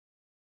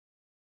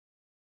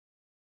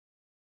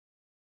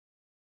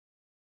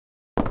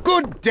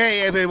Good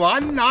day,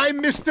 everyone.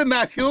 I'm Mr.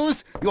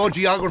 Matthews, your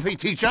geography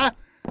teacher.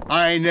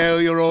 I know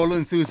you're all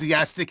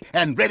enthusiastic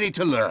and ready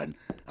to learn.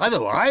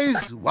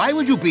 Otherwise, why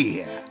would you be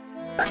here?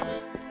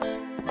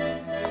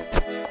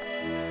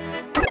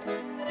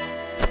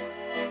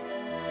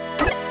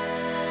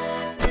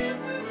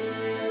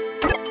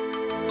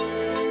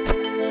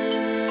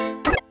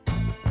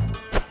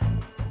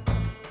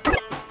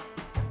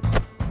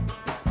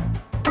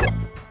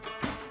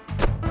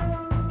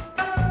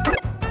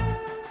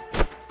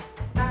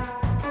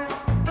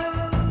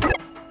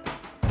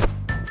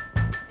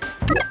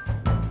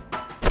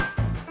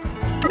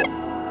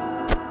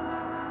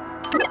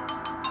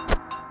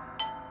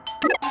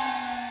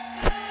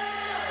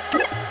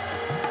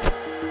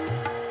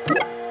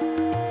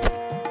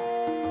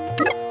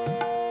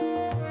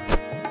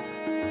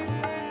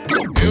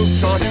 You've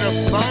charted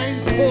a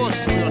fine course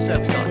for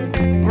yourself, son.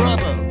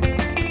 Bravo!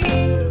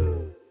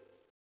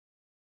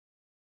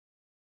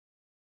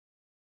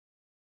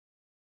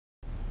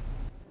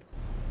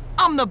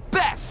 I'm the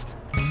best!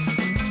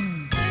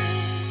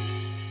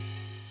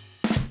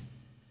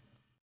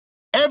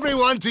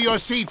 Everyone to your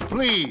seats,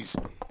 please.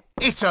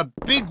 It's a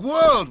big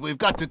world we've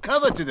got to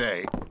cover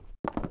today.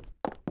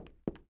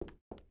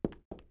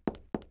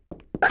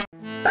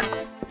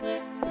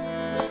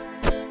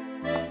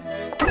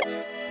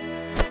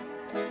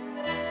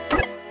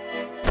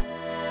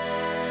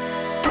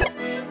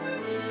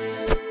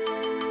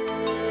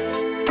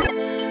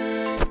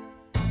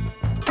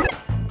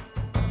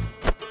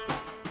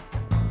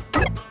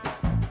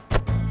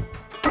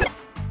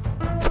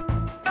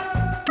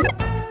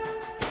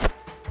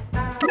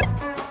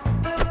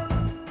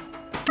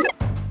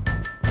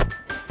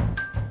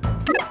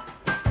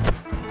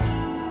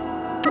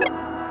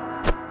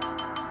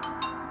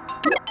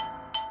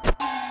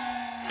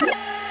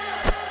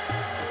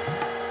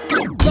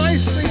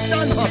 Nicely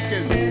done,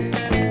 Hopkins!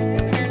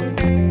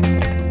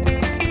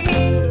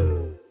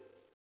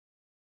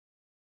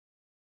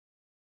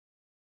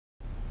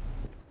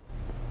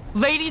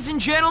 Ladies and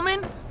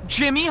gentlemen,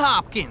 Jimmy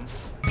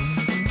Hopkins.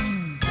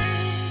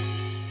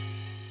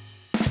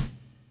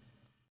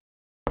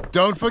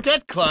 Don't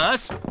forget,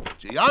 class,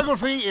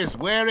 geography is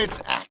where it's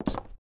at.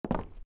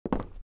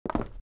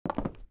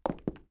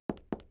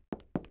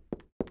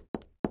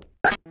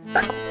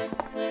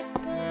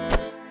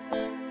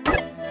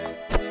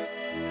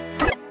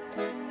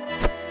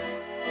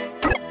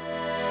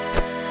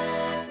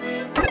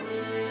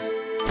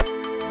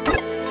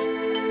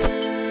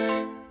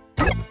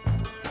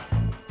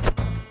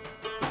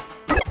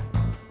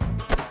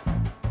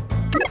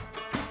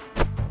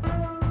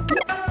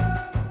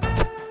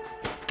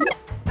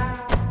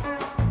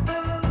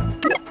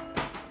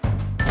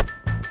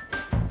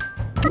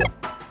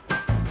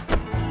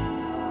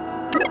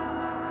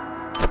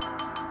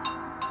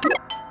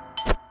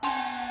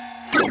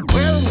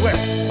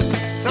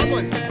 Well,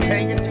 someone's been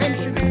paying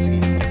attention, it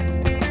seems.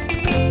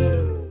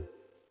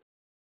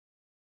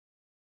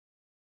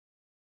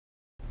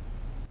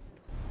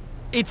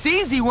 It's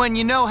easy when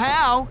you know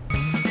how.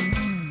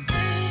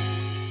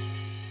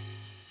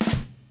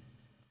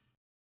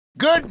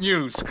 Good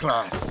news,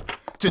 class.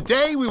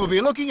 Today we will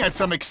be looking at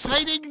some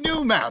exciting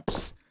new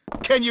maps.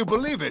 Can you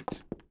believe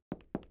it?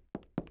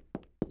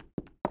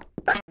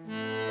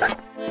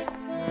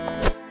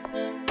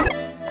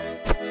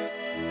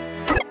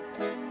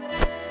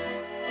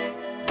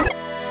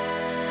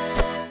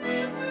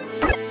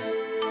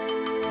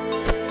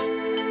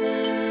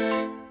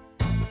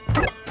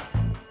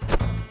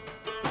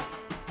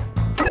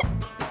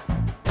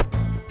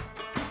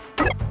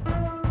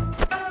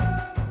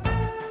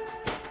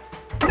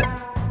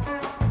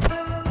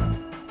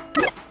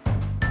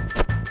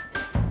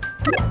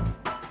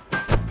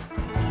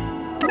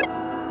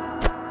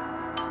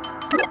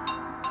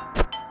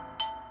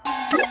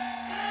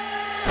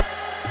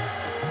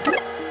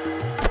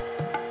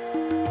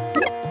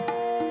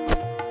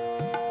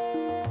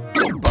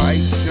 By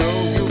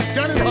Jove, you've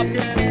done it,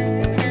 Hopkins!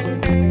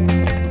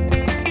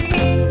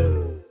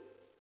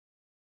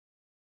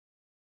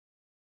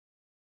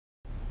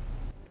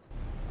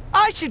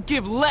 I should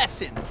give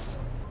lessons.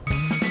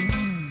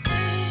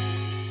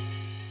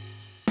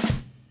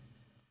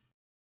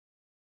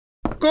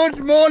 Good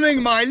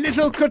morning, my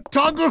little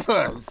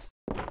cartographers!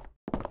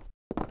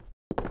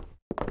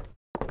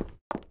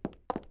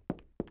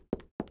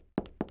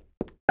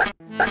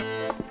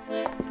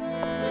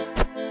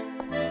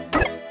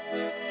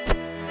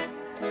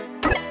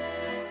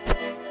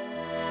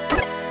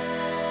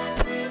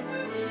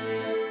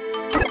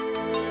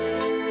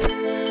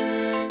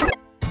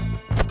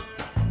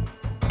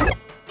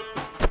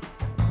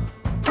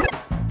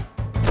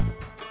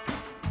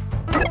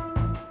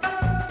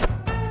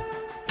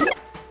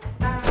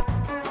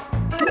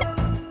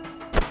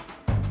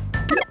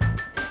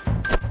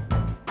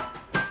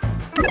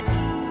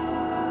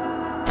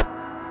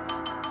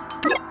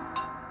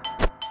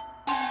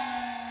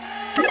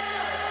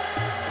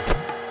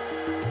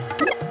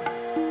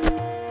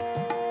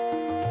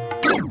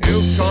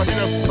 You've charted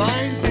a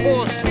fine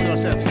course for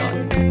yourself,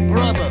 son.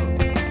 Bravo!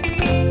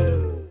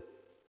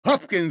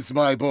 Hopkins,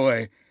 my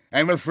boy,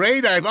 I'm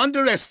afraid I've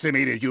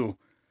underestimated you.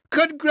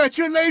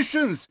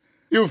 Congratulations!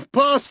 You've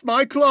passed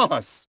my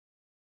class.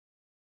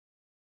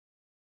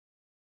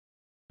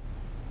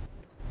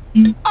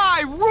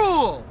 I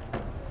rule!